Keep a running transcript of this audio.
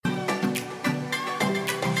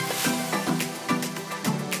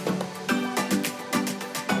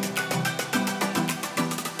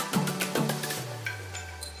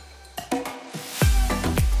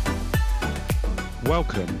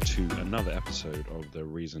Welcome to another episode of the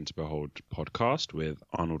Reason to Behold podcast with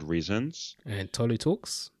Arnold Reasons and Tolu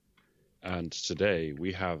Talks. And today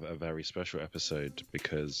we have a very special episode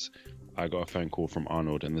because I got a phone call from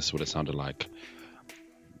Arnold and this is what it sounded like.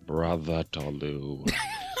 Brother Tolu,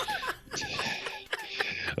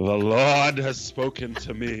 the Lord has spoken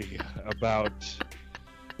to me about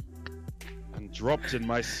and dropped in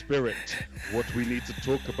my spirit what we need to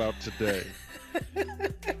talk about today.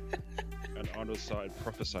 And Arnold started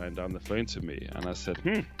prophesying down the phone to me, and I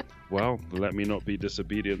said, well, let me not be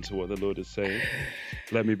disobedient to what the Lord is saying.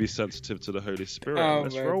 Let me be sensitive to the Holy Spirit.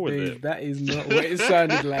 Let's roll with it. That is not what it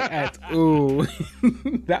sounded like at all.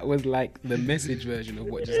 That was like the message version of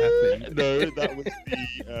what just happened. No, that was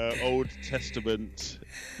the Old Testament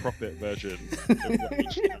prophet version of what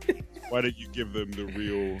actually happened. Why don't you give them the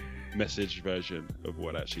real message version of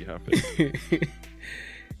what actually happened?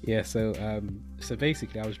 Yeah, so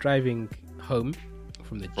basically I was driving home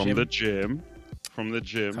from the gym.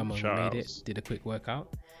 Come on, made it, did a quick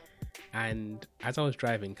workout. And as I was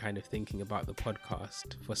driving, kind of thinking about the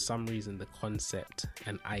podcast, for some reason the concept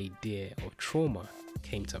and idea of trauma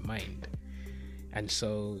came to mind. And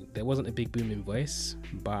so there wasn't a big booming voice,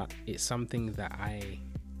 but it's something that I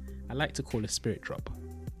like to call a spirit drop,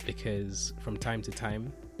 because from time to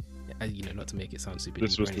time, not to make it sound super.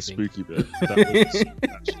 This was the spooky bit. That was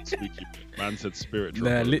actually spooky bit. Man said spirit drop.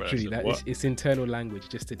 No, literally, it's internal language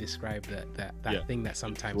just to describe that thing that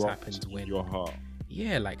sometimes happens when your heart.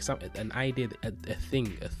 Yeah, like an idea, a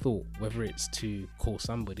thing, a thought, whether it's to call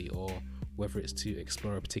somebody or whether it's to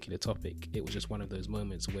explore a particular topic. It was just one of those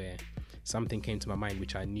moments where something came to my mind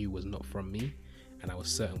which I knew was not from me, and I was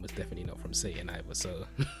certain was definitely not from Satan either. So,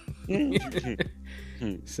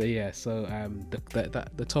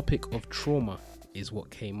 the topic of trauma is what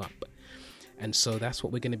came up, and so that's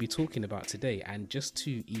what we're going to be talking about today. And just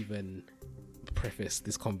to even preface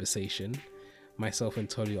this conversation, myself and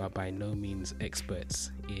Tolu are by no means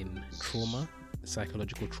experts in trauma,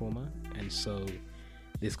 psychological trauma, and so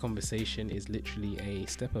this conversation is literally a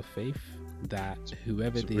step of faith that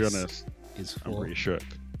whoever this honest, is for. I'm pretty shook.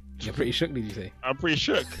 You're pretty shook, did you say? I'm pretty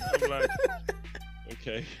shook. I'm like,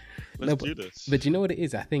 okay, let's do this. But you know what it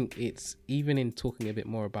is? I think it's, even in talking a bit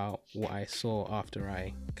more about what I saw after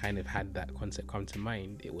I kind of had that concept come to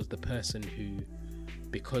mind, it was the person who,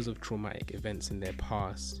 because of traumatic events in their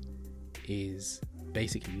past, is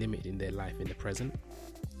basically limited in their life in the present.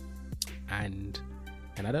 And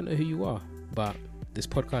I don't know who you are, but this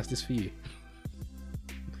podcast is for you.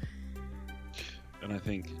 And I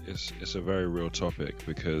think it's a very real topic,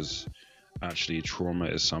 because actually trauma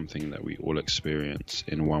is something that we all experience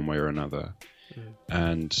in one way or another.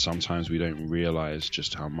 And sometimes we don't realize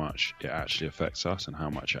just how much it actually affects us and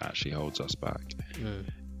how much it actually holds us back.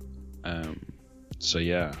 So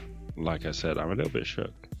yeah, like I said, I'm a little bit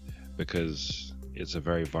shook because it's a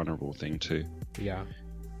very vulnerable thing too. Yeah.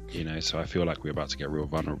 So I feel like we're about to get real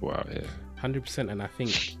vulnerable out here. 100%. And I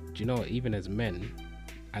think, do you know what, even as men,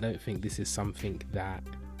 I don't think this is something that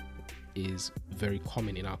is very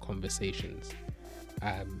common in our conversations,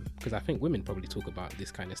 because I think women probably talk about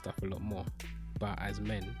this kind of stuff a lot more, but as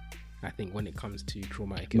men, I think when it comes to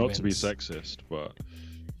traumatic not events, to be sexist, but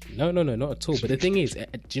no, not at all. But the thing is, do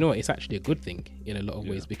you know what, it's actually a good thing in a lot of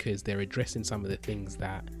ways, because they're addressing some of the things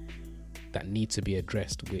that need to be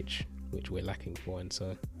addressed, which we're lacking for. And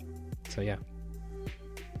so yeah.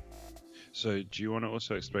 So do you want to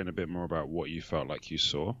also explain a bit more about what you felt like you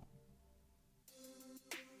saw?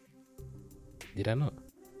 Did I not?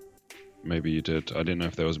 Maybe you did. I didn't know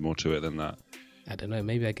if there was more to it than that. I don't know.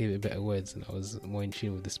 Maybe I gave it better words and I was more in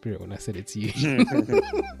tune with the spirit when I said it to you.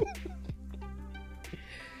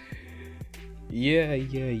 Yeah.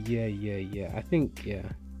 I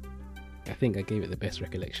think I gave it the best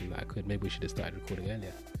recollection that I could. Maybe we should have started recording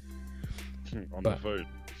earlier. The phone.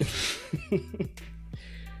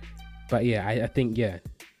 But yeah, I think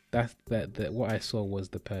that what I saw was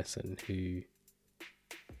the person who,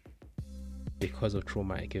 because of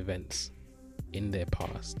traumatic events in their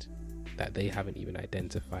past that they haven't even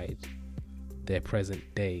identified, their present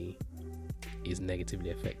day is negatively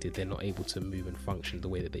affected. They're not able to move and function the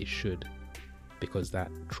way that they should, because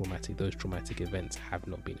those traumatic events have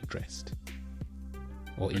not been addressed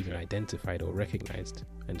or even identified or recognized.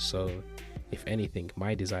 And so, if anything,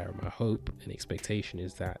 my desire, my hope and expectation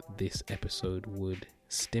is that this episode would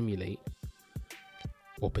stimulate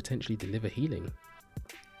or potentially deliver healing.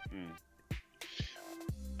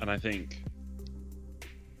 And I think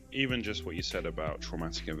even just what you said about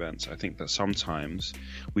traumatic events, I think that sometimes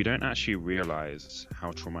we don't actually realize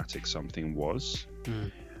how traumatic something was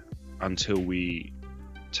until we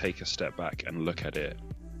take a step back and look at it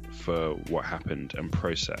for what happened and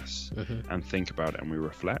process and think about it, and we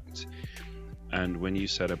reflect. And when you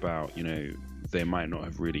said about, you know, they might not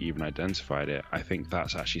have really even identified it, I think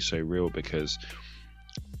that's actually so real, because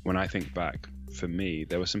when I think back, for me,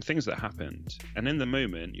 there were some things that happened, and in the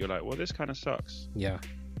moment you're like, well, this kind of sucks. Yeah.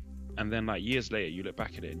 And then like years later you look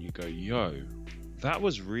back at it and you go, yo, that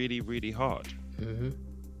was really, really hard.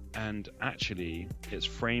 And actually it's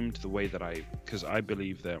framed the way that because I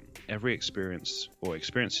believe that every experience or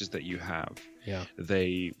experiences that you have,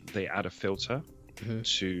 they add a filter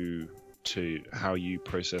to how you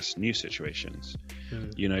process new situations.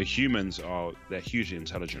 You know, humans they're hugely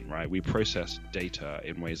intelligent, right? We process data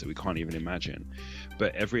in ways that we can't even imagine,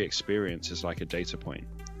 but every experience is like a data point,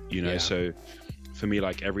 you know. So for me,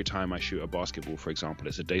 like every time I shoot a basketball, for example,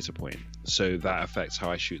 it's a data point, so that affects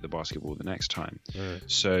how I shoot the basketball the next time.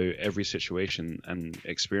 So every situation and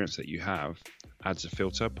experience that you have adds a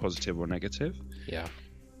filter, positive or negative.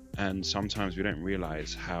 And sometimes we don't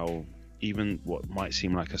realize how even what might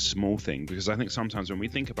seem like a small thing, because I think sometimes when we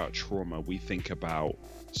think about trauma, we think about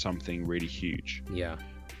something really huge.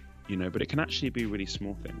 You know, but it can actually be really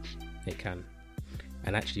small things. It can.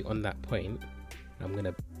 And actually on that point, I'm going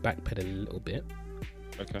to backpedal a little bit.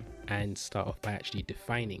 Okay. And start off by actually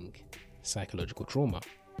defining psychological trauma.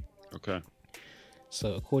 Okay.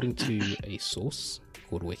 So according to a source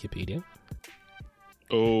called Wikipedia.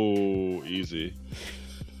 Oh, easy.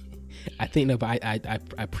 I think no, but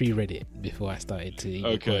I pre-read it before I started to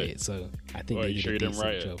quote it, so I think they did a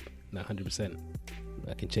decent job. No, 100%.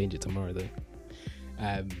 I can change it tomorrow though.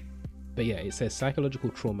 But yeah, it says psychological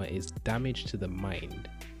trauma is damage to the mind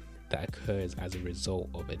that occurs as a result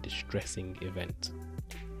of a distressing event.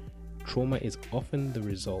 Trauma is often the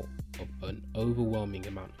result of an overwhelming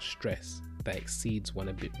amount of stress that exceeds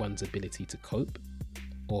one's ability to cope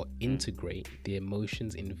or integrate the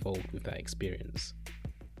emotions involved with that experience.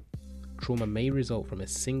 Trauma may result from a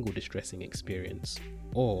single distressing experience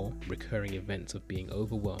or recurring events of being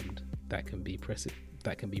overwhelmed that can be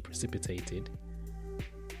precipitated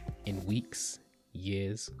in weeks,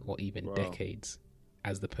 years, or even decades,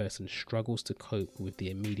 as the person struggles to cope with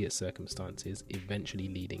the immediate circumstances, eventually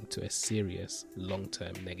leading to a serious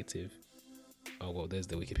long-term negative. Oh, well, there's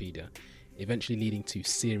the Wikipedia. Eventually leading to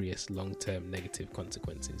serious long-term negative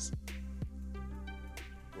consequences.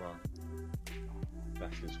 Wow.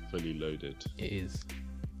 That is fully loaded. It is.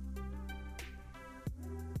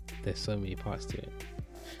 There's so many parts to it.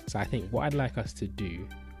 So I think what I'd like us to do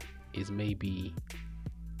is maybe,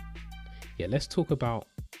 let's talk about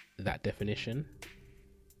that definition,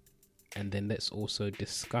 and then let's also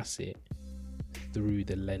discuss it through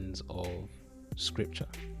the lens of scripture,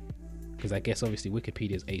 because I guess obviously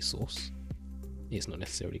Wikipedia is a source, it's not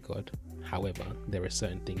necessarily God. However, there are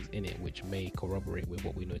certain things in it which may corroborate with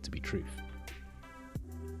what we know to be truth.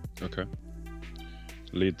 Okay,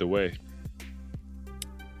 lead the way.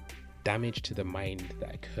 Damage to the mind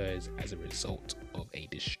that occurs as a result of a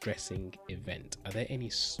distressing event. Are there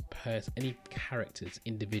any characters,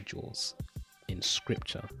 individuals in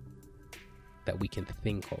scripture that we can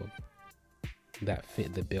think of that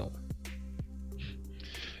fit the bill?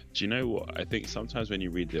 Do you know what? I think sometimes when you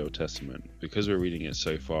read the Old Testament, because we're reading it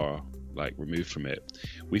so far, like, removed from it,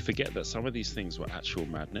 we forget that some of these things were actual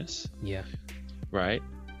madness. Yeah. Right?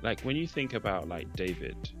 Like, when you think about, like,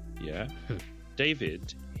 David,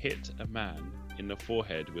 David hit a man in the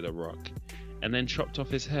forehead with a rock and then chopped off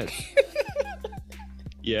his head.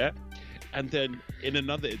 And then in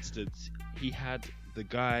another instance, he had the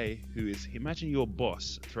guy who is, imagine your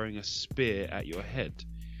boss throwing a spear at your head,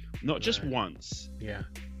 not just once,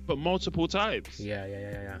 but multiple times.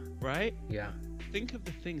 Right? Think of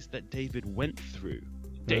the things that David went through.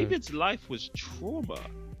 David's life was trauma.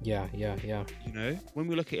 You know, when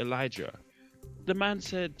we look at Elijah, the man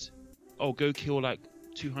said, oh, go kill like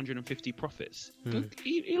 250 prophets.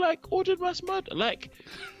 He like ordered mass murder. Like,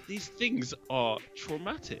 these things are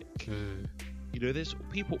traumatic. You know, there's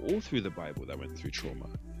people all through the Bible that went through trauma.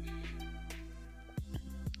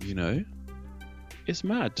 You know, it's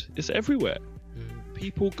mad. It's everywhere.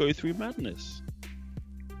 People go through madness.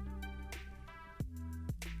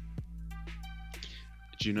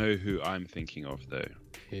 Do you know who I'm thinking of though?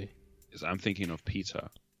 Who? Is I'm thinking of Peter.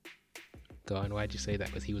 Go on, why'd you say that?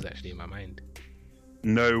 Because he was actually in my mind.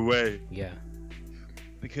 No way. Yeah.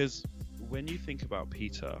 Because when you think about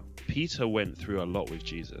Peter went through a lot with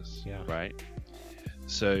Jesus, right?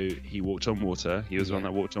 So he walked on water. He was the one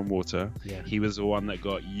that walked on water. He was the one that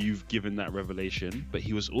got, you've given that revelation, but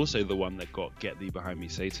he was also the one that got, get thee behind me,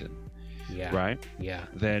 Satan. Right?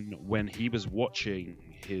 Then when he was watching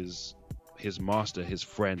his master, his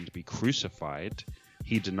friend, be crucified,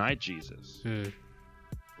 he denied Jesus.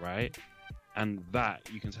 right? And that,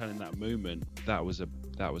 you can tell in that moment, that was a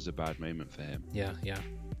bad moment for him. Yeah.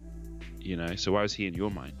 You know, so why was he in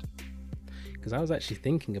your mind? Because I was actually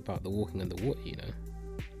thinking about the walking on the water, you know,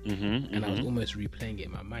 and I was almost replaying it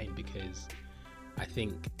in my mind, because I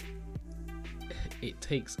think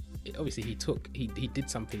obviously he did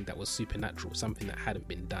something that was supernatural, something that hadn't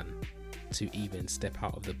been done, to even step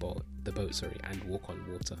out of the boat, and walk on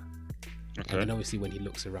water. Okay. And then obviously when he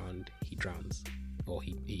looks around, he drowns, or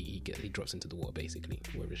he drops into the water, basically,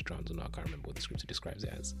 whether it's drowns or not, I can't remember what the scripture describes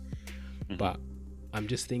it as. But I'm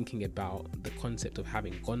just thinking about the concept of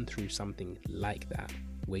having gone through something like that,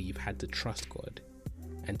 where you've had to trust God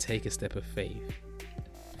and take a step of faith,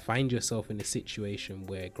 find yourself in a situation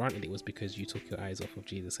where, granted, it was because you took your eyes off of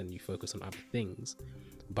Jesus and you focus on other things,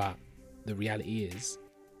 but the reality is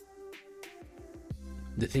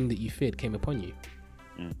the thing that you feared came upon you.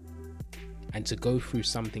 And to go through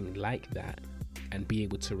something like that and be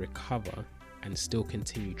able to recover and still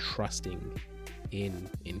continue trusting in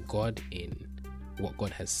God, in what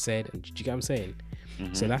God has said, and do you get what I'm saying?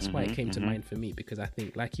 So that's why it came to mind for me, because I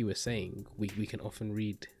think, like you were saying, we can often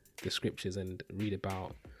read the scriptures and read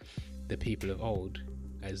about the people of old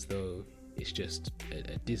as though it's just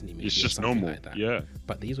a Disney movie. It's just normal, like that. Yeah.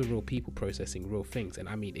 But these were real people processing real things. And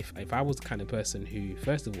I mean, if I was the kind of person who,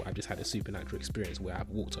 first of all, I've just had a supernatural experience where I've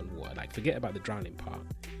walked on water, like, forget about the drowning part.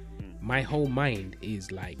 My whole mind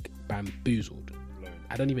is like bamboozled.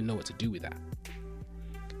 I don't even know what to do with that.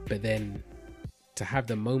 But then to have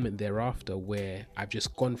the moment thereafter where I've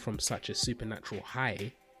just gone from such a supernatural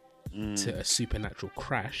high to a supernatural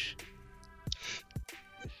crash,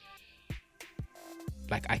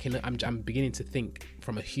 like I'm beginning to think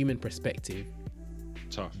from a human perspective,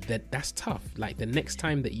 tough. That's tough. Like, the next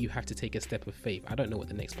time that you have to take a step of faith, I don't know what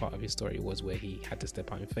the next part of his story was where he had to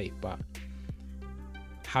step out in faith, but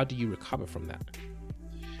how do you recover from that?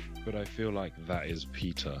 But I feel like that is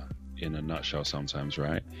Peter in a nutshell sometimes,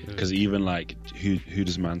 right? Because even like, who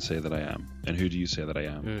does man say that I am, and who do you say that I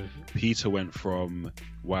am? Peter went from,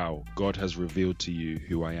 wow, God has revealed to you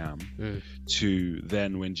who I am, to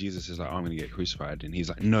then when Jesus is like, oh, I'm going to get crucified, and he's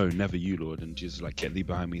like, no, never you, Lord, and Jesus is like, get thee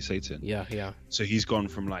behind me, Satan. Yeah. So he's gone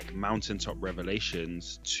from like mountaintop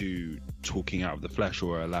revelations to talking out of the flesh,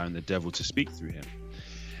 or allowing the devil to speak through him.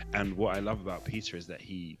 And what I love about Peter is that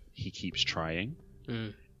he keeps trying.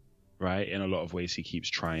 Right? In a lot of ways, he keeps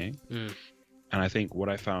trying. And I think what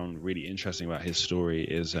I found really interesting about his story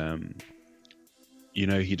is,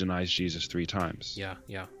 he denies Jesus 3 times.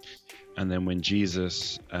 Yeah. And then when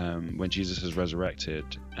Jesus is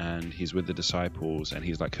resurrected and he's with the disciples and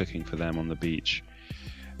he's like cooking for them on the beach,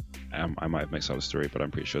 I might have mixed up the story, but I'm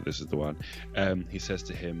pretty sure this is the one. He says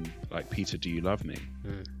to him, like, Peter, do you love me?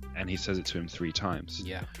 And he says it to him 3 times.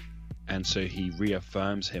 Yeah. And so he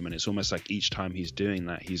reaffirms him, and it's almost like each time he's doing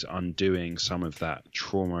that, he's undoing some of that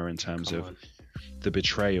trauma in terms of the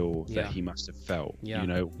betrayal that he must have felt,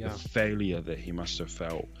 the failure that he must have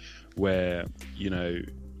felt, where,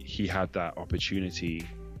 he had that opportunity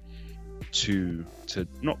to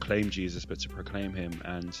not claim Jesus, but to proclaim him,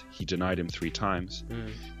 and he denied him 3 times.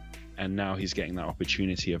 And now he's getting that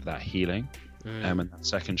opportunity of that healing and that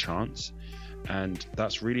second chance. And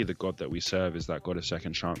that's really the God that we serve, is that God of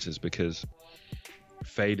second chances, because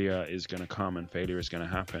failure is going to come and failure is going to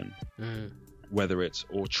happen, whether it's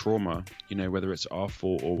all trauma, whether it's our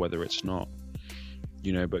fault or whether it's not,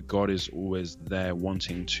 but God is always there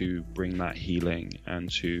wanting to bring that healing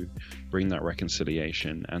and to bring that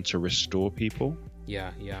reconciliation and to restore people.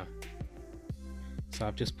 Yeah. So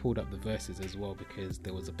I've just pulled up the verses as well, because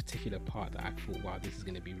there was a particular part that I thought, wow, this is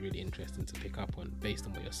going to be really interesting to pick up on based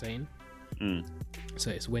on what you're saying. So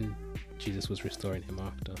it's when Jesus was restoring him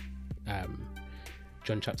after.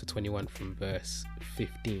 John chapter 21 from verse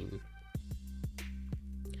 15.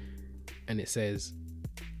 And it says,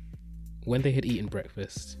 when they had eaten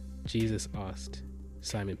breakfast, Jesus asked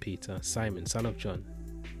Simon Peter, Simon, son of John,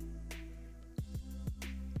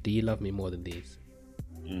 do you love me more than these?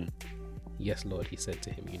 Yes, Lord, he said to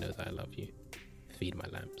him, you know that I love you. Feed my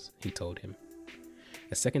lambs, he told him.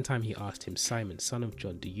 A second time he asked him, Simon, son of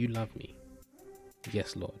John, do you love me?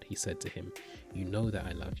 Yes, Lord, he said to him, you know that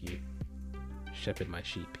I love you. Shepherd my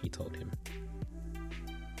sheep, he told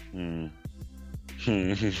him.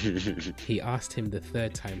 He asked him the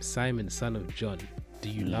third time, Simon, son of John, do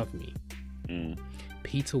you love me?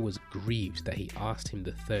 Peter was grieved that he asked him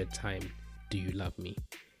the third time, do you love me?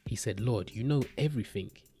 He said, Lord, you know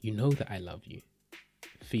everything. You know that I love you.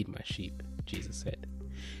 Feed my sheep, Jesus said.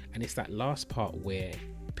 And it's that last part where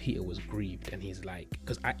Peter was grieved, and he's like,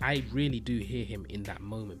 because I really do hear him in that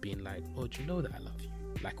moment being like, Lord, you know that I love you.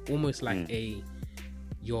 Like, almost like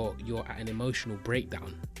you're at an emotional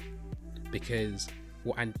breakdown, because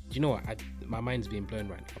my mind's being blown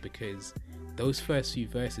right now, because those first few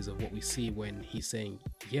verses of what we see when he's saying,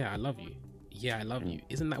 yeah, I love you, yeah, I love you,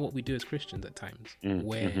 isn't that what we do as Christians at times?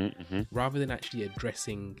 Where rather than actually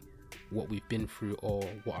addressing what we've been through, or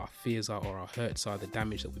what our fears are, or our hurts are, the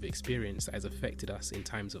damage that we've experienced that has affected us in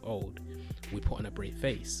times of old, we put on a brave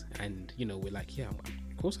face and, we're like, yeah,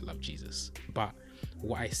 of course I love Jesus. But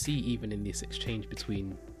what I see even in this exchange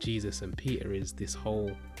between Jesus and Peter is this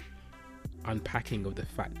whole unpacking of the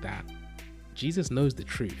fact that Jesus knows the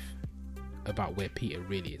truth about where Peter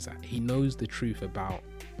really is at. He knows the truth about,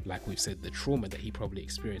 like we've said, the trauma that he probably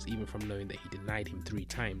experienced, even from knowing that he denied him 3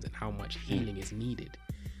 times, and how much healing is needed.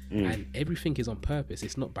 And everything is on purpose.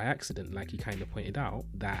 It's not by accident, like he kind of pointed out,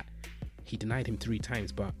 that he denied him 3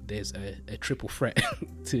 times, but there's a triple threat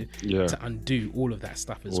to undo all of that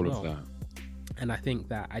stuff as well. All of that. And I think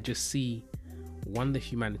that I just see, one, the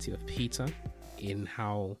humanity of Peter in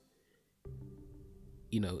how,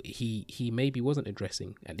 he maybe wasn't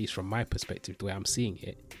addressing, at least from my perspective, the way I'm seeing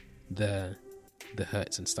it, the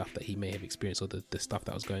hurts and stuff that he may have experienced, or the stuff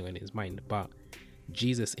that was going on in his mind. But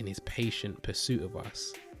Jesus, in his patient pursuit of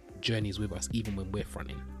us, journeys with us even when we're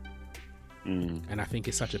fronting. And I think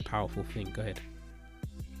it's such a powerful thing. Go ahead.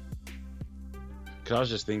 Because I was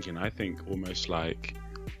just thinking, I think almost like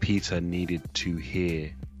Peter needed to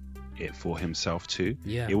hear it for himself too.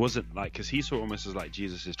 Yeah. It wasn't like, because he saw it almost as like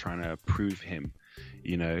Jesus is trying to prove him,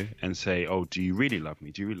 and say, oh, do you really love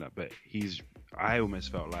me? Do you really love? But I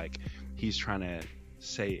almost felt like he's trying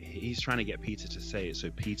to get Peter to say it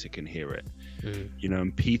so Peter can hear it,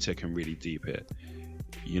 and Peter can really deep it,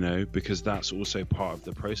 because that's also part of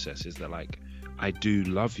the process, is that like, I do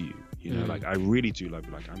love you, like I really do love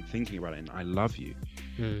you, like I'm thinking about it and I love you,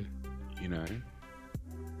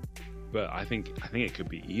 but I think it could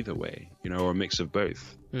be either way, or a mix of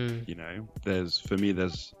both.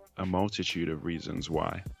 There's a multitude of reasons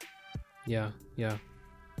why. Yeah.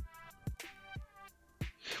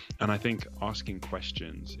 And I think asking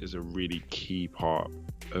questions is a really key part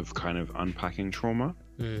of kind of unpacking trauma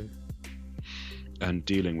and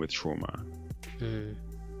dealing with trauma.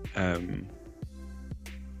 And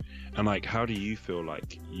like, how do you feel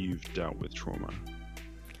like you've dealt with trauma?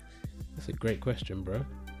 That's a great question, bro.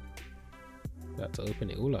 About to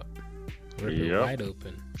open it all up. Rip it wide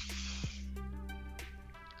open.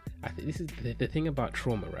 I think this is the thing about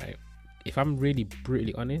trauma, right? If I'm really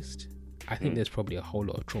brutally honest, I think there's probably a whole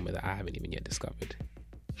lot of trauma that I haven't even yet discovered.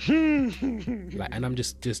 And I'm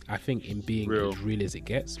just I think in being as real as it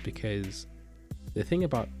gets, because the thing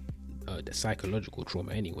about the psychological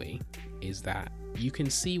trauma anyway is that you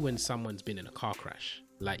can see when someone's been in a car crash.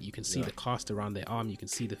 Like, you can see the cast around their arm, you can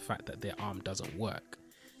see the fact that their arm doesn't work.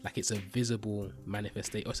 Like, it's a visible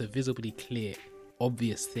manifestation, or it's a visibly clear,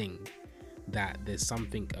 obvious thing that there's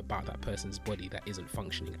something about that person's body that isn't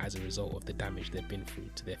functioning as a result of the damage they've been through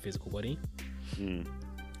to their physical body.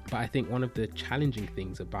 But I think one of the challenging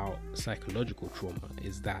things about psychological trauma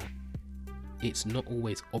is that it's not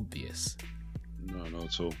always obvious. No, not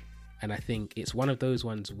at all. And I think it's one of those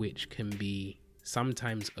ones which can be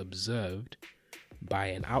sometimes observed by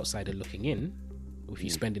an outsider looking in, if you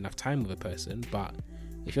spend enough time with a person. But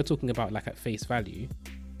if you're talking about like at face value,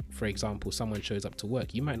 for example, someone shows up to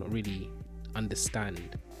work, you might not really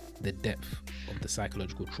understand the depth of the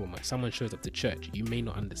psychological trauma. Someone shows up to church, you may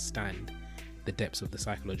not understand the depths of the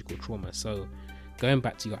psychological trauma. So going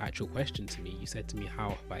back to your actual question to me, you said to me, how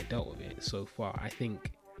have I dealt with it so far? I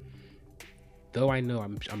think, though I know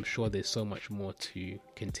I'm sure there's so much more to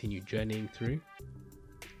continue journeying through,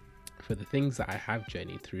 for the things that I have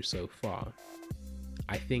journeyed through so far,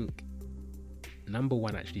 I think number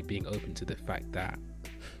one, actually being open to the fact that,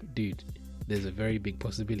 dude, there's a very big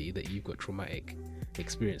possibility that you've got traumatic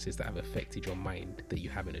experiences that have affected your mind that you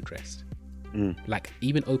haven't addressed. Like,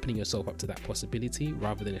 even opening yourself up to that possibility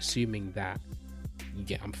rather than assuming that,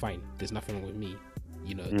 I'm fine, there's nothing wrong with me,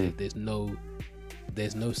 there's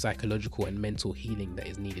no psychological and mental healing that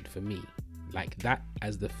is needed for me. Like, that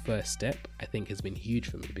as the first step, I think has been huge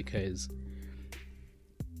for me, because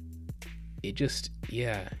it just,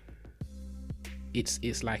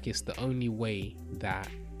 it's like it's the only way that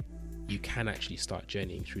you can actually start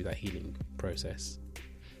journeying through that healing process.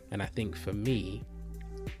 And I think for me,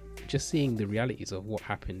 just seeing the realities of what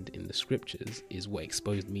happened in the scriptures is what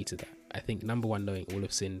exposed me to that. I think number one, knowing all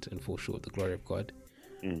have sinned and fall short of the glory of God,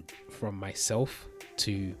 from myself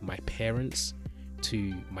to my parents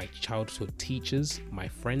to my childhood teachers, my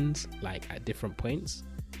friends, like at different points.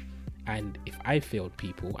 And if I failed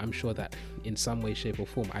people, I'm sure that in some way, shape or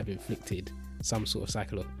form, I've inflicted some sort of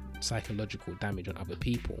psychological damage on other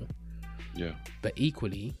people. Yeah. But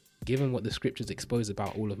equally, given what the scriptures expose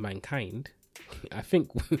about all of mankind, I think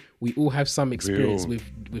we all have some experience with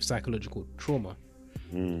psychological trauma.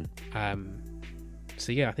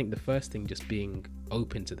 So yeah, I think the first thing, just being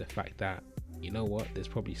open to the fact that, you know what, there's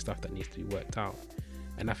probably stuff that needs to be worked out.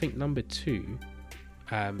 And I think number two,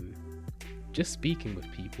 just speaking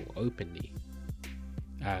with people openly,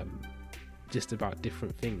 just about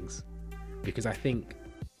different things, because I think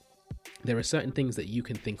there are certain things that you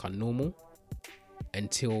can think are normal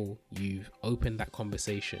until you've opened that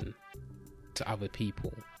conversation to other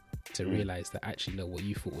people to realize that actually, no, what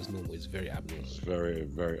you thought was normal is very abnormal. It's very,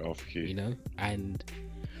 very off key. You know, and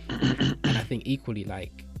I think equally,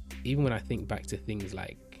 like, even when I think back to things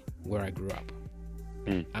like where I grew up,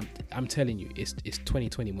 I'm telling you, it's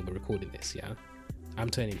 2020 when we're recording this. Yeah, I'm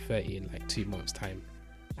turning 30 in like 2 months' time,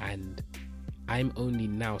 and I'm only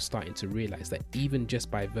now starting to realize that even just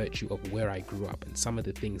by virtue of where I grew up and some of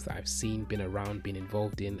the things that I've seen, been around, been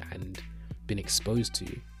involved in, and been exposed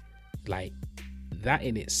to, like, that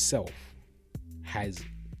in itself has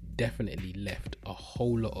definitely left a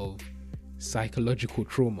whole lot of psychological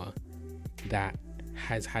trauma that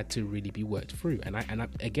has had to really be worked through. And I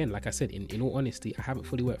again, like I said, in all honesty, I haven't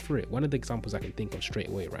fully worked through it. One of the examples I can think of straight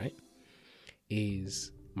away, right,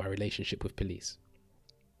 is my relationship with police.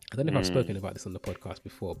 I don't know if I've spoken about this on the podcast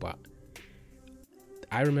before, but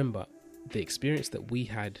I remember the experience that we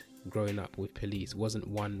had growing up with police wasn't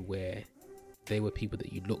one where they were people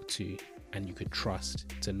that you looked to and you could trust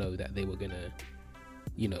to know that they were gonna,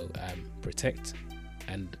 you know, protect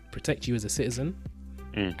you as a citizen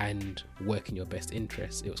and work in your best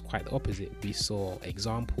interests. It was quite the opposite. We saw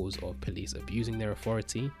examples of police abusing their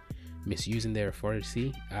authority, misusing their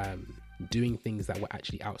authority, doing things that were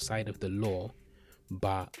actually outside of the law,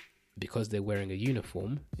 but because they're wearing a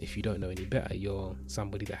uniform, if you don't know any better, you're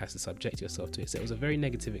somebody that has to subject yourself to it. So it was a very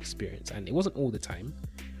negative experience, and it wasn't all the time,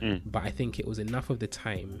 but I think it was enough of the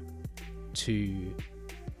time to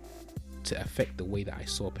affect the way that I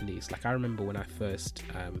saw police. Like, I remember when I first,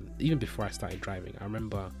 even before I started driving, I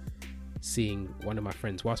remember seeing one of my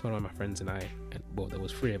friends, whilst one of my friends and I, well, there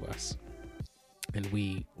was 3 of us, and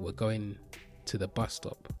we were going to the bus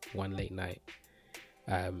stop one late night,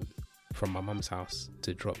 from my mum's house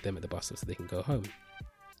to drop them at the bus stop so they can go home.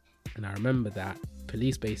 And I remember that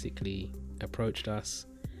police basically approached us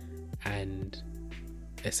and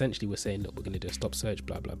essentially were saying, look, we're going to do a stop search,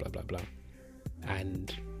 blah, blah, blah, blah, blah.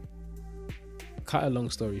 And cut a long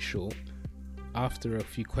story short, after a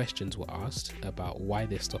few questions were asked about why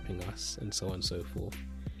they're stopping us and so on and so forth,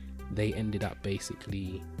 they ended up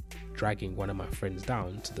basically dragging one of my friends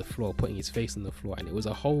down to the floor, putting his face on the floor. And it was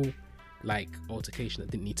a whole like altercation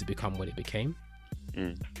that didn't need to become what it became.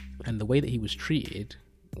 And the way that he was treated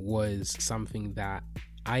was something that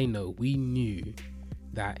I know we knew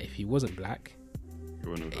that if he wasn't black,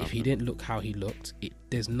 if he didn't look how he looked,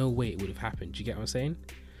 there's no way it would have happened. Do you get what I'm saying?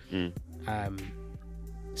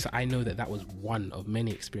 So I know that was one of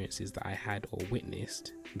many experiences that I had or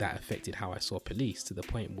witnessed that affected how I saw police, to the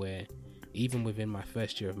point where even within my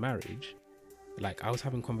first year of marriage, like, I was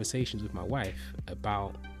having conversations with my wife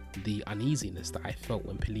about the uneasiness that I felt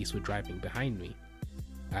when police were driving behind me,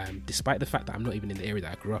 despite the fact that I'm not even in the area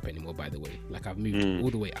that I grew up anymore, by the way. Like, I've moved all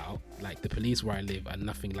the way out. Like, the police where I live are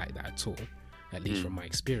nothing like that at all, at least from my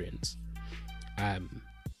experience.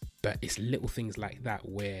 But it's little things like that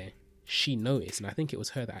where she noticed, and I think it was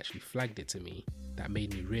her that actually flagged it to me, that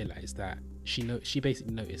made me realize that she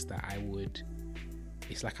basically noticed that I would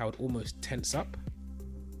almost tense up.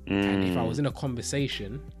 And if I was in a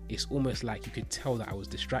conversation, it's almost like you could tell that I was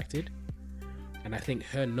distracted. And I think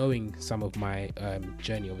her knowing some of my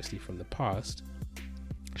journey, obviously from the past,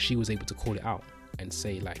 she was able to call it out and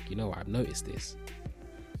say, like, you know, I've noticed this.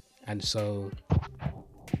 And so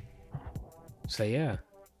yeah.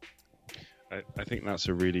 I think that's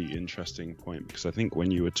a really interesting point, because I think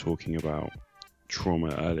when you were talking about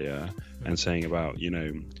trauma earlier and saying about, you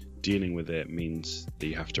know, dealing with it means that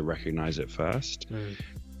you have to recognize it first.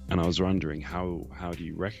 And I was wondering, how do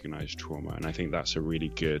you recognize trauma? And I think that's a really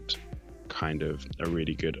good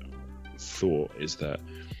thought, is that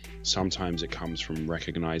sometimes it comes from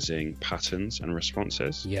recognizing patterns and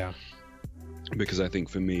responses. Yeah. Because I think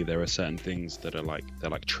for me, there are certain things that are like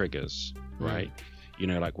triggers, right? You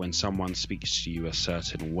know, like when someone speaks to you a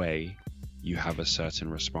certain way, you have a certain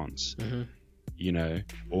response. You know,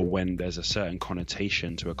 or when there's a certain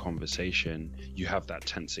connotation to a conversation, you have that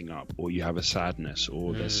tensing up, or you have a sadness,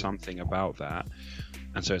 or there's something about that.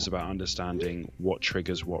 And so it's about understanding what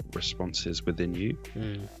triggers what responses within you.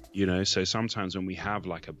 You know, so sometimes when we have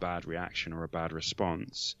like a bad reaction or a bad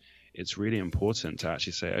response, it's really important to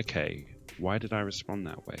actually say, okay, why did I respond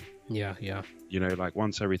that way? Yeah. You know, like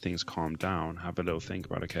once everything's calmed down, have a little think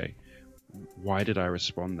about, okay, why did I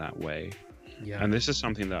respond that way? Yeah. And this is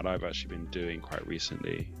something that I've actually been doing quite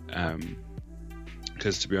recently.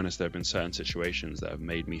 Because to be honest, there have been certain situations that have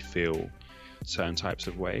made me feel certain types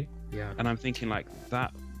of way. Yeah. And I'm thinking like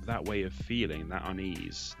that way of feeling, that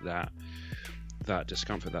unease, that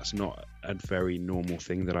discomfort, that's not a very normal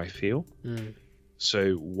thing that I feel.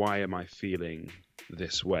 So why am I feeling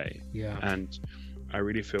this way? Yeah. And I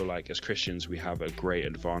really feel like as Christians, we have a great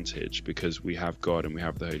advantage because we have God and we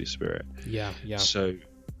have the Holy Spirit. Yeah. So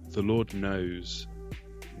the Lord knows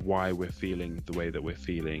why we're feeling the way that we're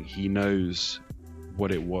feeling. He knows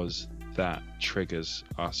what it was that triggers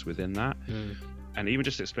us within that. And even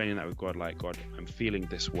just explaining that with God, like, God, I'm feeling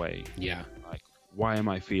this way. Yeah. Like, why am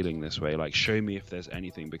I feeling this way? Like, show me if there's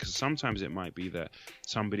anything, because sometimes it might be that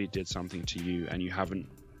somebody did something to you and you haven't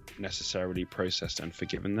necessarily processed and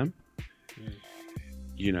forgiven them.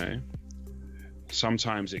 You know,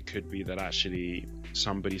 sometimes it could be that actually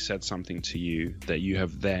somebody said something to you that you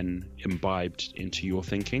have then imbibed into your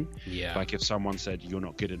thinking. Yeah. Like if someone said you're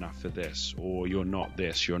not good enough for this, or you're not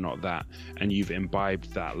this, you're not that, and you've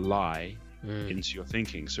imbibed that lie into your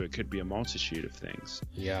thinking. So it could be a multitude of things.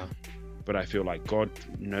 Yeah. But I feel like God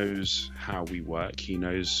knows how we work. He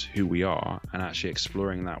knows who we are, and actually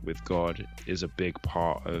exploring that with God is a big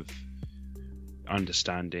part of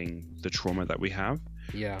understanding the trauma that we have.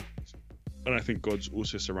 Yeah. And I think God's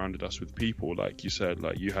also surrounded us with people, like you said,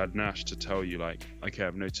 like you had Nash to tell you, like, okay,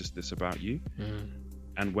 I've noticed this about you.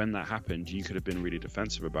 And when that happened, you could have been really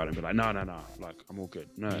defensive about it and be like, no, like, I'm all good.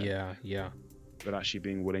 No. Yeah. But actually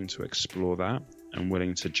being willing to explore that and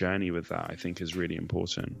willing to journey with that, I think is really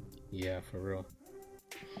important. Yeah, for real.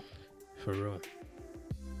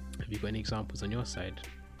 Have you got any examples on your side?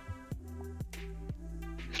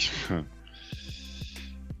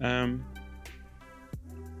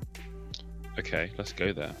 Okay, let's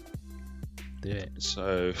go there. Do it.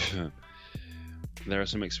 So there are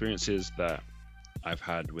some experiences that I've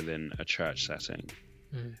had within a church setting,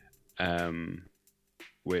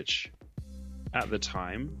 which at the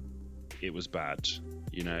time it was bad,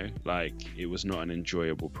 you know, like it was not an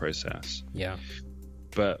enjoyable process. Yeah.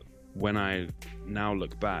 But when I now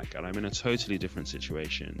look back, and I'm in a totally different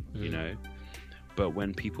situation, you know, but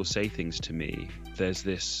when people say things to me, there's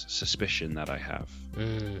this suspicion that I have.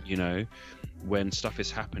 You know, when stuff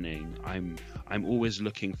is happening, I'm always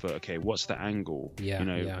looking for, okay, what's the angle? You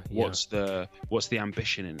know, what's the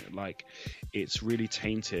ambition in it? Like, it's really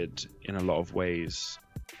tainted in a lot of ways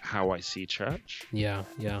how I see church. Yeah.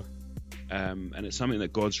 And it's something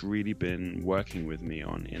that God's really been working with me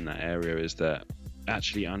on in that area, is that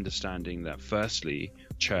actually understanding that firstly,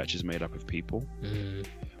 church is made up of people.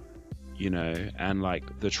 You know, and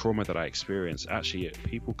like the trauma that I experienced, actually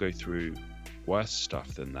people go through worse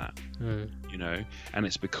stuff than that. You know, and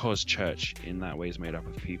it's because church in that way is made up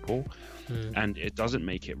of people. And it doesn't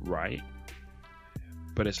make it right,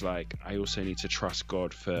 but it's like I also need to trust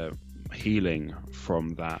God for healing from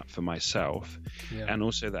that for myself, and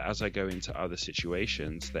also that as I go into other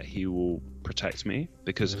situations that he will protect me,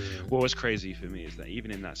 because what was crazy for me is that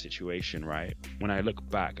even in that situation, right, when I look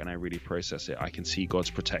back and I really process it, I can see God's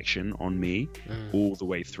protection on me all the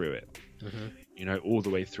way through it. You know, all the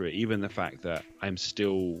way through it. Even the fact that I'm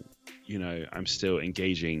still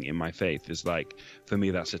engaging in my faith is like, for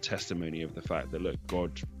me, that's a testimony of the fact that, look,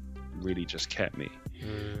 God really just kept me.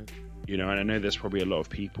 You know, and I know there's probably a lot of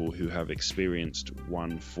people who have experienced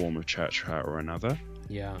one form of church hurt or another.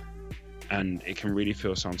 Yeah. And it can really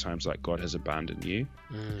feel sometimes like God has abandoned you.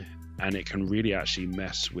 And it can really actually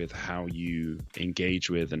mess with how you engage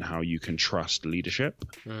with and how you can trust leadership.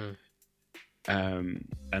 And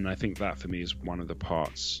I think that for me is one of the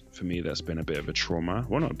parts for me that's been a bit of a trauma.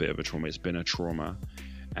 Well, not a bit of a trauma, it's been a trauma.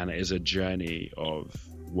 And it is a journey of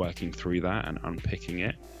working through that and unpicking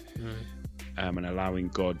it. And allowing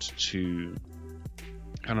God to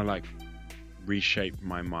kind of like reshape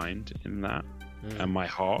my mind in that and my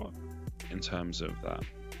heart in terms of that.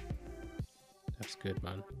 That's good,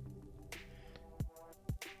 man.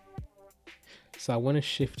 So I want to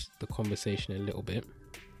shift the conversation a little bit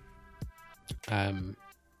in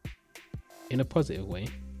a positive way,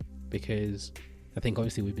 because I think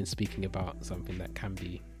obviously we've been speaking about something that can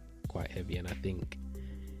be quite heavy, and I think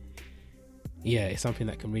it's something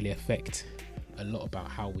that can really affect a lot about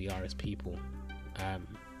how we are as people. But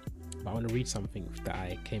I want to read something that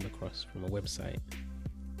I came across from a website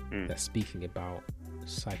that's speaking about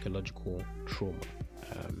psychological trauma.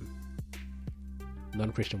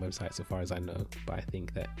 Non-Christian website so far as I know, but I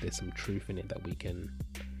think that there's some truth in it that we can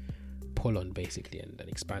pull on basically and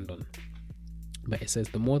expand on. But it says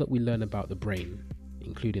the more that we learn about the brain,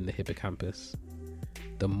 including the hippocampus,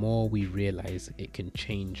 the more we realize it can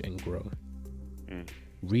change and grow.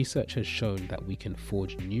 Research has shown that we can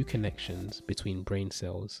forge new connections between brain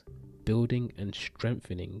cells, building and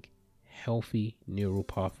strengthening healthy neural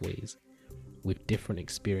pathways with different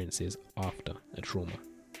experiences after a trauma.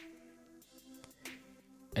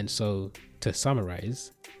 And so, to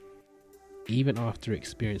summarize, even after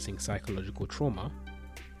experiencing psychological trauma,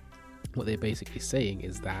 what they're basically saying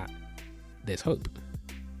is that there's hope.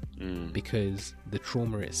 Because the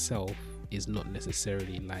trauma itself is not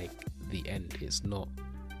necessarily like the end. It's not,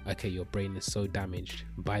 okay, your brain is so damaged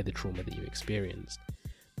by the trauma that you experienced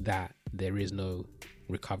that there is no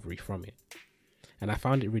recovery from it. And I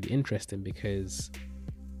found it really interesting because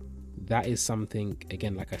that is something,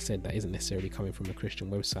 again, like I said, that isn't necessarily coming from a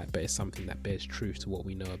Christian website, but it's something that bears truth to what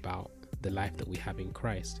we know about the life that we have in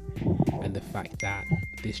Christ, and the fact that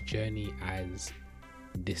this journey as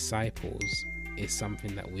disciples is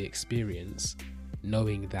something that we experience,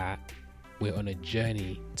 knowing that we're on a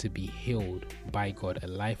journey to be healed by God, a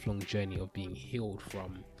lifelong journey of being healed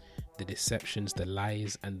from the deceptions, the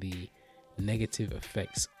lies, and the negative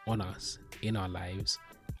effects on us in our lives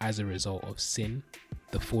as a result of sin,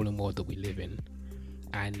 the fallen world that we live in,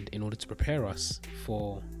 and in order to prepare us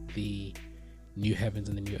for the new heavens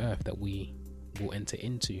and the new earth that we will enter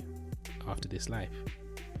into after this life.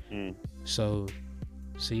 So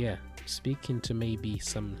yeah, speaking to maybe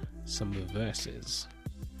some verses,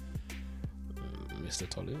 Mr.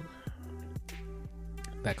 Tolu,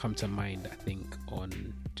 that come to mind, I think,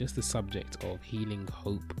 on just the subject of healing,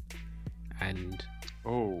 hope, and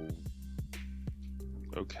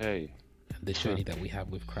the journey that we have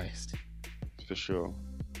with Christ. For sure.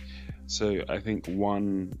 So I think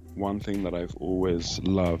one thing that I've always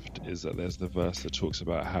loved is that there's the verse that talks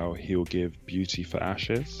about how he'll give beauty for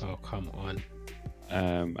ashes. Oh, come on.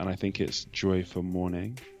 And I think it's joy for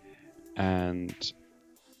mourning. And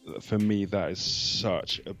for me, that is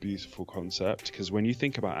such a beautiful concept, because when you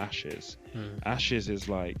think about ashes, ashes is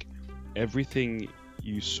like everything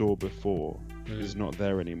you saw before is not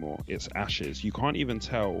there anymore. It's ashes. You can't even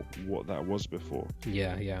tell what that was before.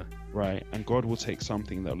 Yeah. Right? And God will take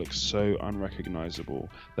something that looks so unrecognizable,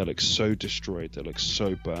 that looks so destroyed, that looks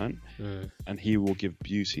so burnt, and he will give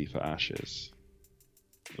beauty for ashes.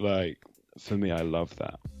 Like, for me, I love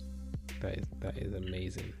that. That is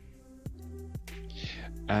amazing.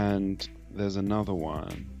 And there's another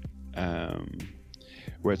one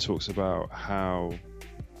where it talks about how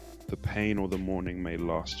the pain or the mourning may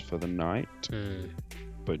last for the night,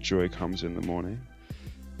 but joy comes in the morning.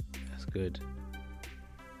 That's good.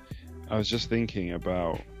 I was just thinking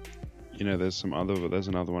about, there's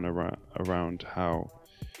another one around how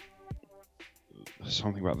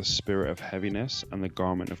something about the spirit of heaviness and the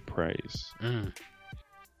garment of praise.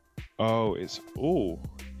 It's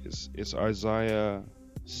Isaiah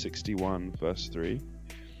 61 verse 3.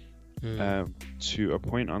 To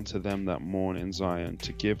appoint unto them that mourn in Zion,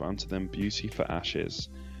 to give unto them beauty for ashes,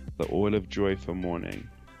 the oil of joy for mourning,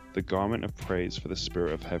 the garment of praise for the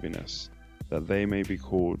spirit of heaviness, that they may be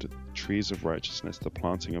called trees of righteousness, the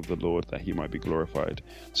planting of the Lord, that he might be glorified.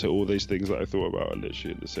 So all these things that I thought about are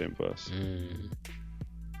literally in the same verse.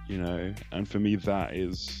 And for me, that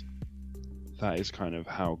is kind of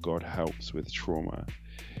how God helps with trauma.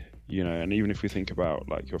 And even if we think about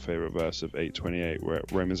like your favorite verse of 8:28, where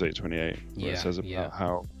Romans 8:28, where it says about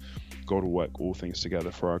how God will work all things together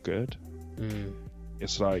for our good.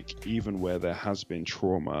 It's like, even where there has been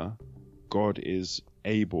trauma, God is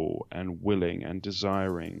able and willing and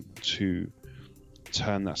desiring to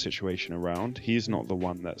turn that situation around. He's not the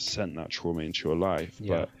one that sent that trauma into your life,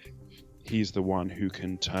 but he's the one who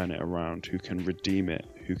can turn it around, who can redeem it,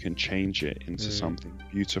 who can change it into something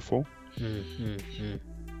beautiful.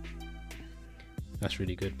 That's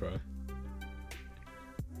really good, bro.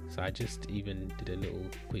 So I just even did a little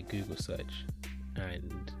quick Google search,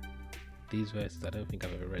 and these verses, I don't think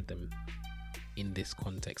I've ever read them in this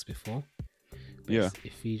context before. But it's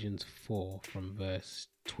Ephesians 4 from verse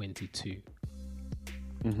 22.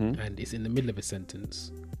 And it's in the middle of a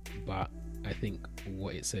sentence, but I think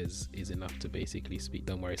what it says is enough to basically speak.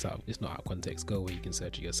 Don't worry, it's not out of context. Go where you can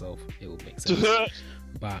search it yourself. It will make sense.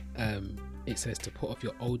 But it says to put off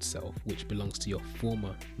your old self, which belongs to your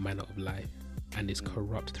former manner of life and is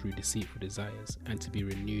corrupt through deceitful desires, and to be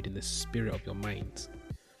renewed in the spirit of your minds,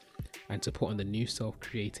 and to put on the new self,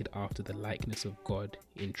 created after the likeness of God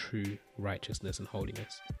in true righteousness and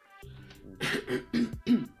holiness.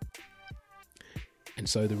 And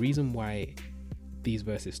so the reason why these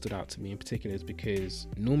verses stood out to me in particular is because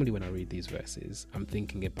normally when I read these verses, I'm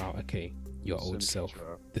thinking about, okay, your old self,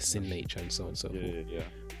 the sin nature, and so on and so forth. Yeah.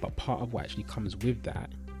 But part of what actually comes with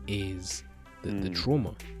that is the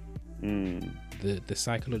trauma, the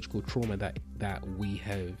psychological trauma that we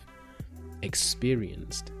have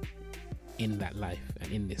experienced in that life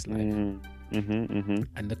and in this life.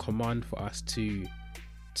 And the command for us to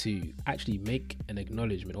actually make an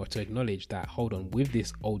acknowledgement, or to acknowledge that, hold on, with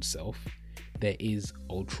this old self there is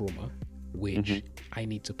old trauma which I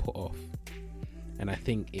need to put off. And I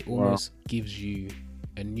think it almost gives you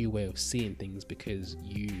a new way of seeing things, because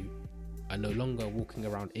you are no longer walking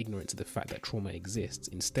around ignorant to the fact that trauma exists.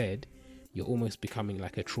 Instead, you're almost becoming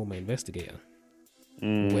like a trauma investigator,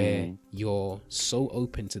 where you're so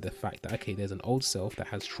open to the fact that, okay, there's an old self that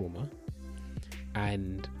has trauma,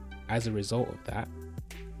 and as a result of that,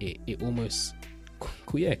 it almost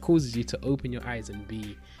causes you to open your eyes and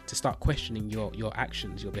to start questioning your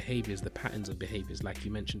actions, your behaviors, the patterns of behaviors, like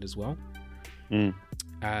you mentioned as well. And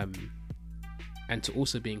to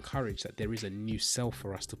also be encouraged that there is a new self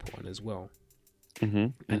for us to put on as well.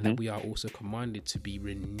 And that we are also commanded to be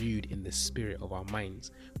renewed in the spirit of our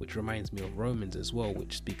minds, which reminds me of Romans as well,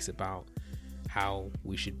 which speaks about how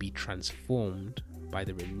we should be transformed by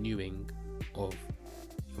the renewing of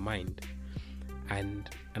your mind. And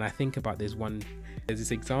I think about there's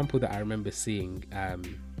this example that I remember seeing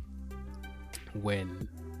when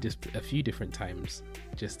just a few different times,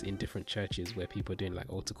 just in different churches where people are doing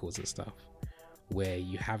like altar calls and stuff, where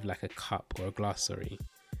you have like a cup or a glass,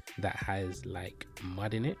 that has like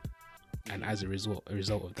mud in it, and as a result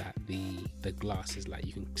of that, the glass is like,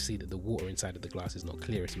 you can see that the water inside of the glass is not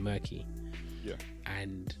clear, it's murky.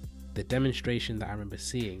 And the demonstration that I remember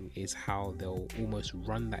seeing is how they'll almost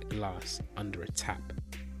run that glass under a tap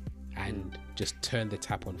and just turn the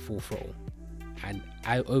tap on full throttle. And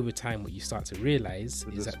over time, what you start to realize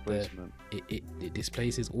is that it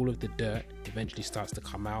displaces all of the dirt, eventually starts to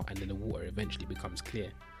come out, and then the water eventually becomes clear.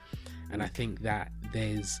 And I think that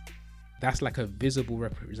that's like a visible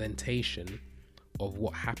representation of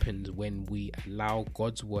what happens when we allow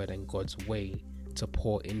God's word and God's way to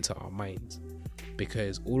pour into our minds.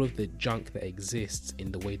 Because all of the junk that exists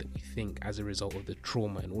in the way that we think as a result of the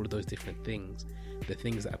trauma and all of those different things, the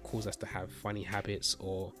things that have caused us to have funny habits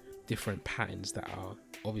or different patterns that are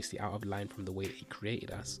obviously out of line from the way that he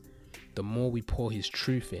created us, the more we pour his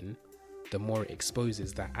truth in, the more it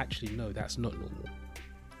exposes that actually, no, that's not normal.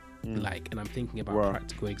 And I'm thinking about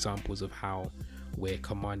practical examples of how we're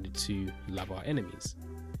commanded to love our enemies.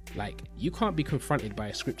 Like, you can't be confronted by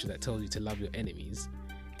a scripture that tells you to love your enemies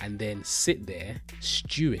and then sit there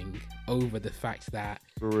stewing over the fact that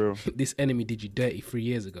this enemy did you dirty 3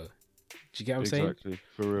 years ago. Do you get what I'm saying? Exactly,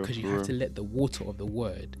 for real. Because you have to let the water of the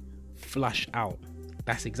word flush out.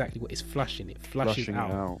 That's exactly what it's flushing. It flushes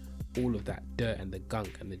out all of that dirt and the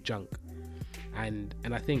gunk and the junk. And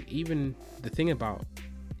I think even the thing about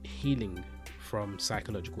healing from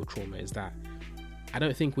psychological trauma is that I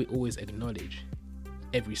don't think we always acknowledge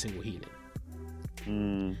every single healing.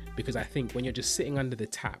 Because I think when you're just sitting under the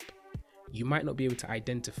tap, you might not be able to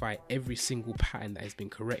identify every single pattern that has been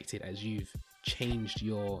corrected as you've changed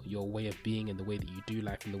your way of being and the way that you do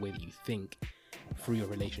life and the way that you think through your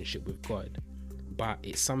relationship with God. But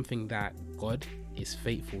it's something that God is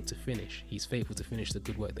faithful to finish. He's faithful to finish the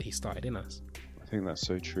good work that he started in us. I think that's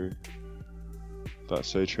so true. That's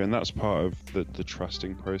so true. And that's part of the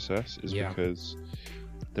trusting process, is because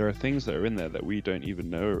there are things that are in there that we don't even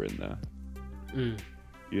know are in there.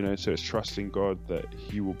 You know, so it's trusting God that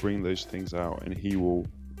he will bring those things out and he will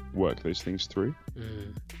work those things through.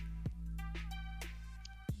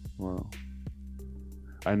 Wow.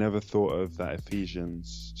 I never thought of that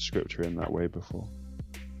Ephesians scripture in that way before.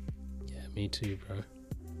 Yeah, me too, bro.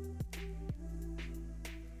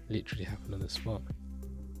 Literally happened on the spot.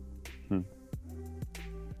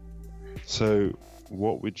 So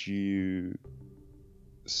what would you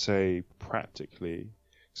say practically,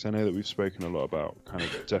 because I know that we've spoken a lot about kind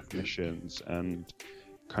of definitions and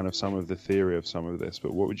kind of some of the theory of some of this,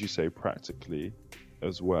 but what would you say practically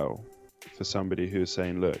as well for somebody who is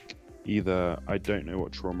saying, look, either I don't know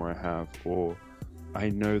what trauma I have, or I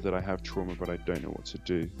know that I have trauma but I don't know what to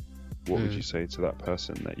do? What would you say to that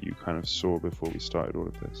person that you kind of saw before we started all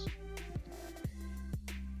of this?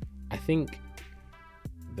 I think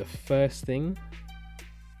the first thing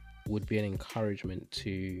would be an encouragement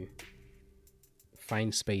to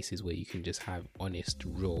find spaces where you can just have honest,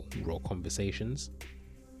 raw conversations.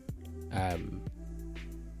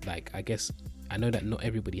 Like, I guess I know that not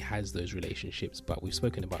everybody has those relationships, but we've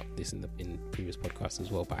spoken about this in previous podcasts as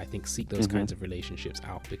well. But I think seek those kinds of relationships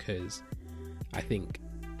out, because I think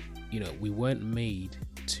we weren't made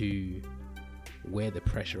to wear the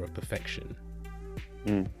pressure of perfection.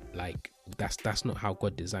 Like that's not how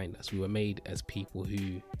God designed us. We were made as people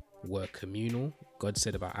who were communal. God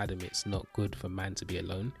said about Adam, it's not good for man to be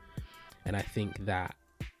alone. And I think that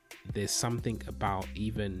there's something about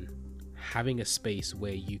even having a space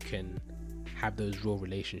where you can have those raw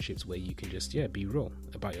relationships, where you can just be real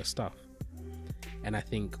about your stuff. And I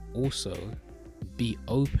think also be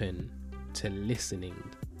open to listening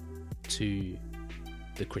to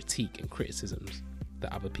the critique and criticisms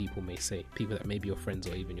that other people may say, people that may be your friends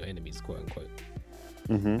or even your enemies, quote unquote.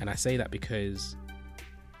 And I say that because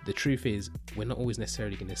the truth is, we're not always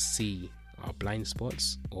necessarily going to see our blind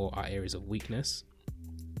spots or our areas of weakness,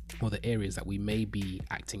 or the areas that we may be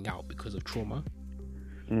acting out because of trauma.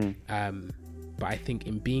 But I think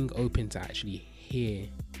in being open to actually hear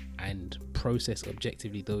and process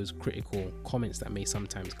objectively those critical comments that may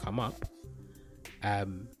sometimes come up,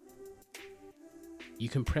 you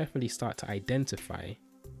can prayerfully start to identify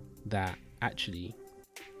that actually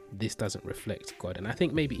this doesn't reflect God. And I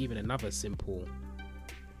think maybe even another simple,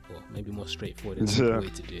 or maybe more straightforward and simple way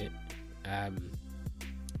to do it,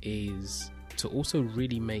 is to also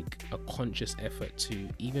really make a conscious effort to,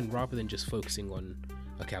 even rather than just focusing on,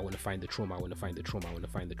 okay, I want to find the trauma,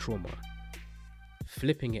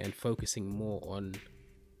 flipping it and focusing more on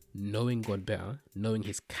knowing God better, knowing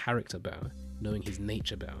his character better, knowing his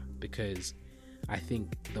nature better. Because I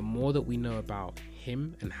think the more that we know about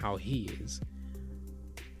him and how he is,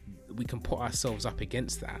 we can put ourselves up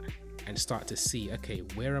against that and start to see, okay,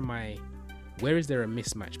 where is there a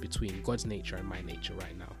mismatch between God's nature and my nature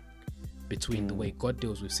right now? Between the way God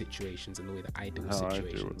deals with situations and the way that I deal with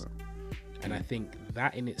situations. And I think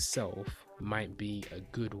that in itself might be a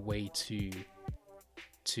good way to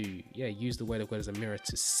use the word of God as a mirror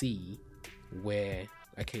to see where,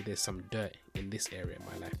 okay, there's some dirt in this area of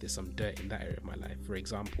my life, there's some dirt in that area of my life. For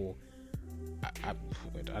example, I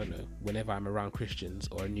don't know, whenever I'm around Christians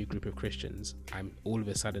or a new group of Christians, I'm all of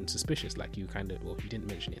a sudden suspicious, like you didn't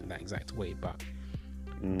mention it in that exact way, but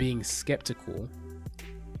being skeptical.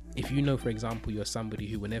 If you know, for example, you're somebody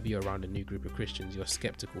who, whenever you're around a new group of Christians, you're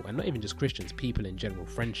skeptical, and not even just Christians, people in general,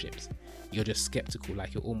 friendships, you're just skeptical,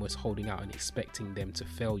 like you're almost holding out and expecting them to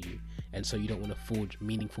fail you, and so you don't want to forge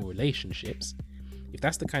meaningful relationships. If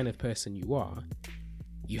that's the kind of person you are,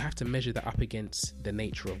 you have to measure that up against the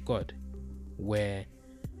nature of God, where,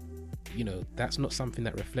 that's not something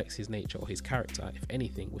that reflects his nature or his character. If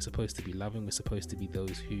anything, we're supposed to be loving, we're supposed to be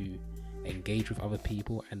those who engage with other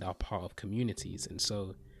people and are part of communities. And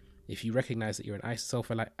so if you recognize that you're a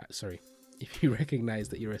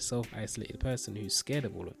self-isolated person who's scared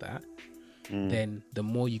of all of that, then the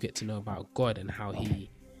more you get to know about God and how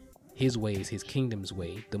his way is his kingdom's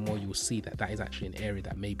way, the more you'll see that is actually an area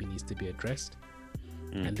that maybe needs to be addressed.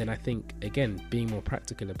 And then I think, again, being more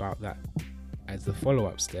practical about that as the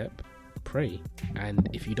follow-up step, pray. And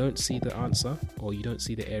if you don't see the answer, or you don't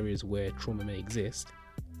see the areas where trauma may exist,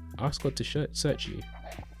 ask God to search you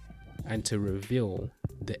and to reveal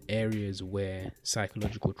the areas where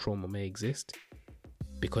psychological trauma may exist,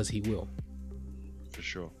 because he will. For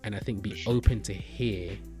sure. And I think be open to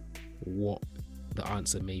hear what the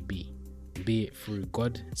answer may be it through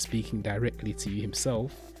God speaking directly to you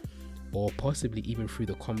himself, or possibly even through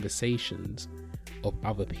the conversations of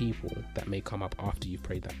other people that may come up after you've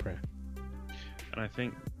prayed that prayer. And I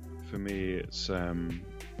think for me,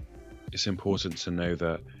 it's important to know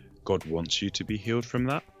that God wants you to be healed from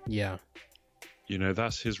that. Yeah.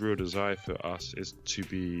 That's his real desire for us, is to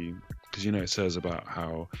be, because it says about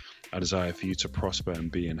how a desire for you to prosper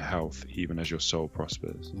and be in health, even as your soul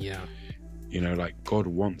prospers. Yeah. Like God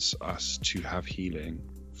wants us to have healing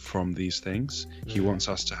from these things. He wants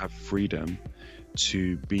us to have freedom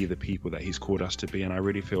to be the people that he's called us to be. And I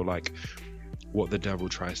really feel like what the devil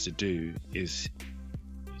tries to do is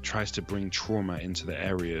he tries to bring trauma into the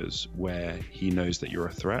areas where he knows that you're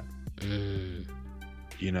a threat. And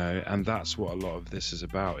that's what a lot of this is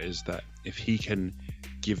about, is that if he can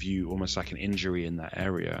give you almost like an injury in that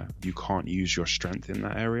area, you can't use your strength in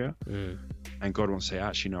that area. And God wants to say,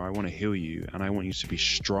 actually, no, I want to heal you, and I want you to be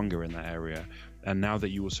stronger in that area. And now that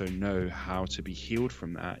you also know how to be healed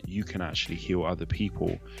from that, you can actually heal other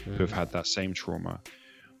people who have had that same trauma.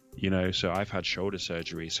 So I've had shoulder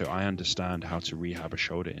surgery, so I understand how to rehab a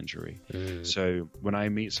shoulder injury. So when I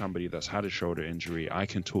meet somebody that's had a shoulder injury, I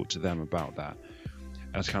can talk to them about that.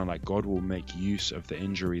 And it's kind of like God will make use of the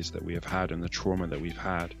injuries that we have had and the trauma that we've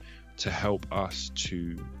had to help us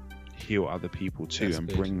to heal other people too. That's and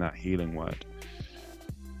good. Bring that healing word.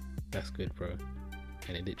 That's good, bro.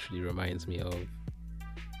 And it literally reminds me of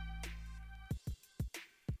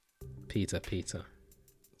Peter.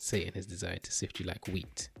 Satan has desired to sift you like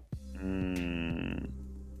wheat.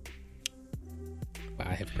 But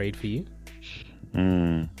I have prayed for you.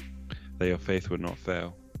 That your faith would not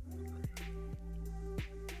fail.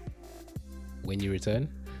 When you return,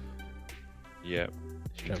 Yep.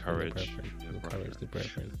 Encourage the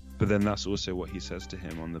brethren. But then that's also what he says to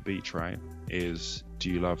him on the beach, right? Is, do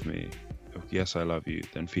you love me? Oh, yes, I love you.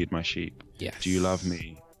 Then feed my sheep. Yes. Do you love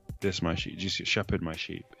me? This my sheep. Do you see, shepherd my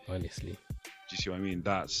sheep? Honestly. Do you see what I mean?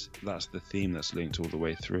 That's the theme that's linked all the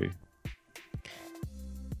way through.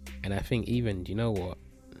 And I think even, you know what?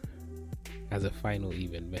 As a final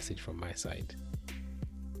even message from my side,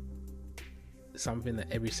 something that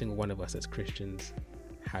every single one of us as Christians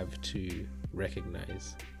have to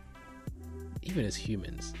recognize, even as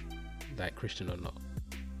humans, like Christian or not,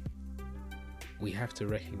 we have to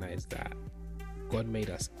recognize that God made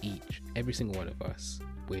us each, every single one of us,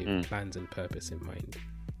 with plans and purpose in mind.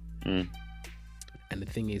 And the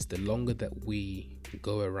thing is, the longer that we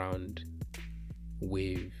go around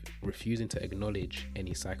with refusing to acknowledge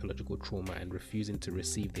any psychological trauma and refusing to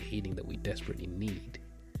receive the healing that we desperately need,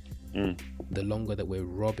 the longer that we're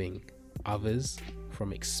robbing others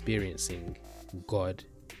from experiencing God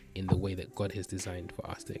in the way that God has designed for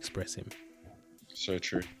us to express him. So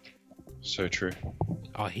true. So true.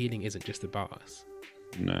 Our healing isn't just about us.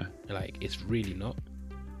 No. Like, it's really not.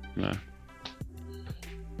 No.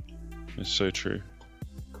 It's so true.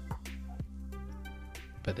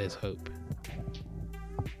 But there's hope.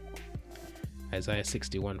 Isaiah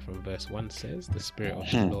 61 from verse 1 says, the Spirit of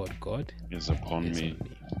the Lord God is upon me,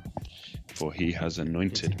 for he has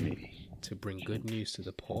anointed me to bring good news to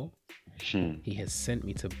the poor. He has sent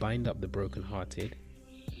me to bind up the brokenhearted,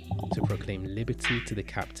 to proclaim liberty to the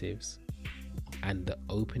captives, and the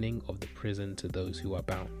opening of the prison to those who are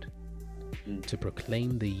bound, to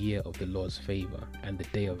proclaim the year of the Lord's favor and the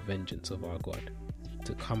day of vengeance of our God,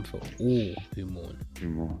 to comfort all who mourn,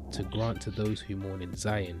 to grant to those who mourn in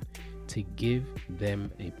Zion, to give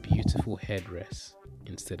them a beautiful headdress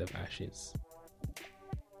instead of ashes,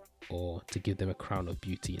 or to give them a crown of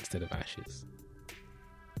beauty instead of ashes,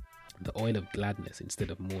 the oil of gladness instead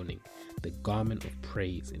of mourning, the garment of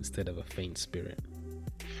praise instead of a faint spirit,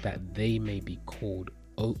 that they may be called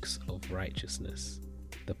oaks of righteousness,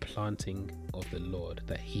 the planting of the Lord,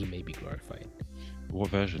 that he may be glorified. What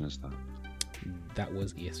version is that? That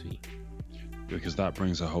was ESV. Because that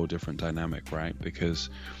brings a whole different dynamic, right? Because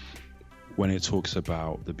when it talks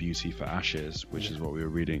about the beauty for ashes, which is what we were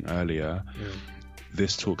reading earlier,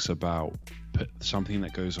 this talks about something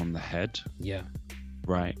that goes on the head. Yeah.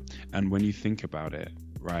 Right? And when you think about it,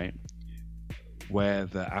 right, where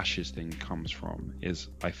the ashes thing comes from is,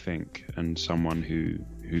 I think, and someone who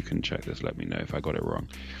can check this, let me know if I got it wrong,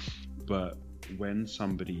 but when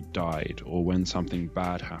somebody died or when something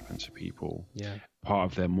bad happened to people, part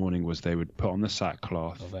of their mourning was they would put on the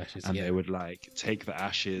sackcloth of ashes, and they would like take the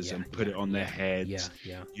ashes and put it on their heads,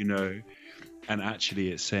 you know. And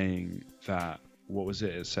actually it's saying that, what was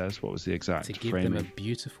it says, what was the exact to give framing? Them a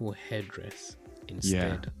beautiful headdress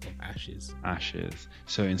instead of ashes.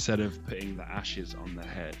 So instead of putting the ashes on the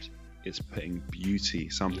head, it's putting beauty,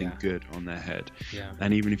 something good on their head.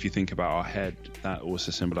 And even if you think about our head, that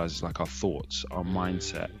also symbolizes like our thoughts, our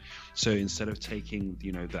mindset. So instead of taking,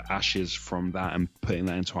 you know, the ashes from that and putting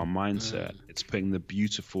that into our mindset, it's putting the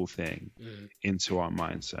beautiful thing into our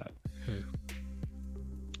mindset.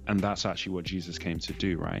 And that's actually what Jesus came to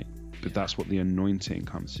do, right? But that's what the anointing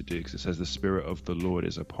comes to do, because it says the Spirit of the Lord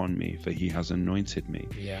is upon me, for he has anointed me.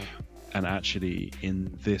 And actually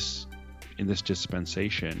in this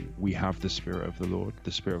dispensation, we have the Spirit of the Lord.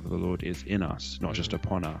 The Spirit of the Lord is in us, not just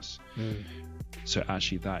upon us. So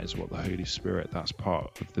actually that is what the Holy Spirit, that's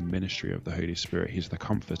part of the ministry of the Holy Spirit. He's the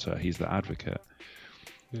comforter, he's the advocate.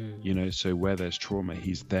 You know, so where there's trauma,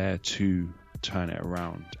 he's there to turn it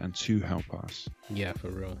around and to help us. Yeah, for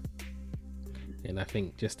real. And I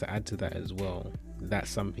think just to add to that as well, that's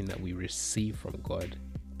something that we receive from God,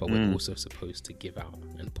 but we're also supposed to give out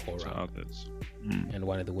and pour to out others. And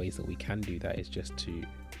one of the ways that we can do that is just to,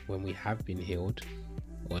 when we have been healed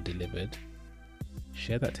or delivered,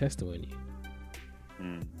 share that testimony.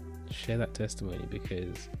 Share that testimony,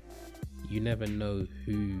 because you never know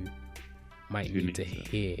who might need to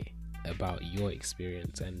hear about your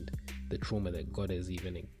experience and the trauma that God has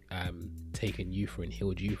even taken you through and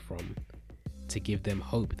healed you from, to give them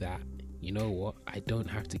hope that, you know what, I don't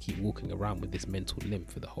have to keep walking around with this mental limp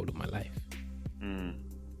for the whole of my life.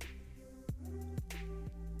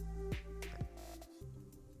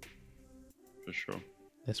 For sure.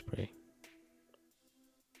 Let's pray.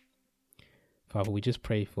 Father, we just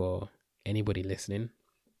pray for anybody listening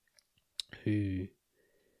who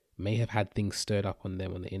may have had things stirred up on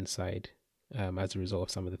them on the inside as a result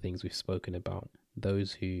of some of the things we've spoken about.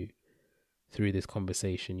 Those who, through this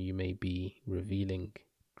conversation, you may be revealing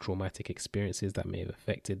traumatic experiences that may have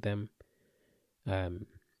affected them.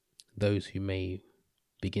 Those who may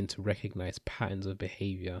begin to recognize patterns of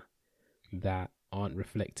behavior that aren't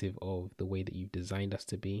reflective of the way that you've designed us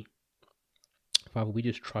to be. Father, we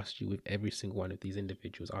just trust you with every single one of these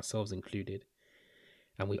individuals, ourselves included.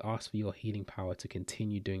 And we ask for your healing power to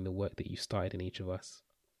continue doing the work that you started in each of us.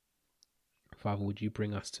 Father, would you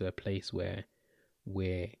bring us to a place where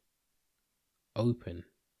we're open,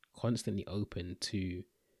 constantly open to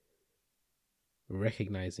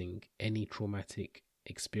recognizing any traumatic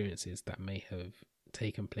experiences that may have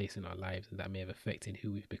taken place in our lives and that may have affected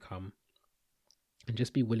who we've become, and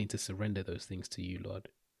just be willing to surrender those things to you, Lord.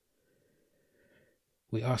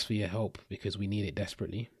 We ask for your help because we need it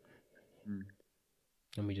desperately.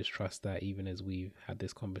 And we just trust that even as we've had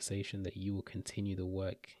this conversation, that you will continue the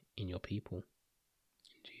work in your people.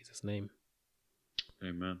 In Jesus' name.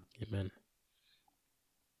 Amen. Amen.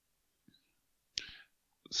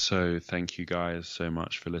 So thank you guys so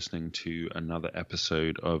much for listening to another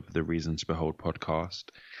episode of the Reason to Behold podcast.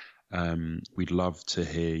 We'd love to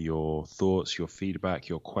hear your thoughts, your feedback,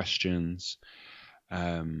 your questions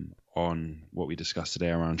on what we discussed today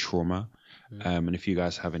around trauma. And if you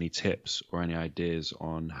guys have any tips or any ideas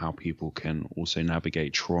on how people can also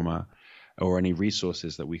navigate trauma, or any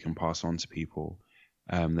resources that we can pass on to people,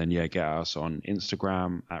 then get us on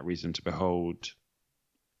Instagram at Reason to Behold.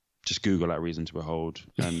 Just Google at Reason to Behold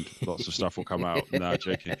and lots of stuff will come out. No,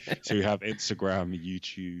 joking. So we have Instagram,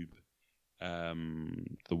 YouTube,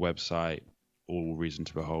 the website, all Reason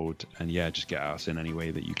to Behold. And just get us in any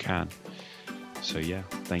way that you can. So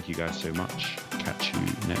thank you guys so much. Catch you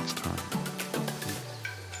next time.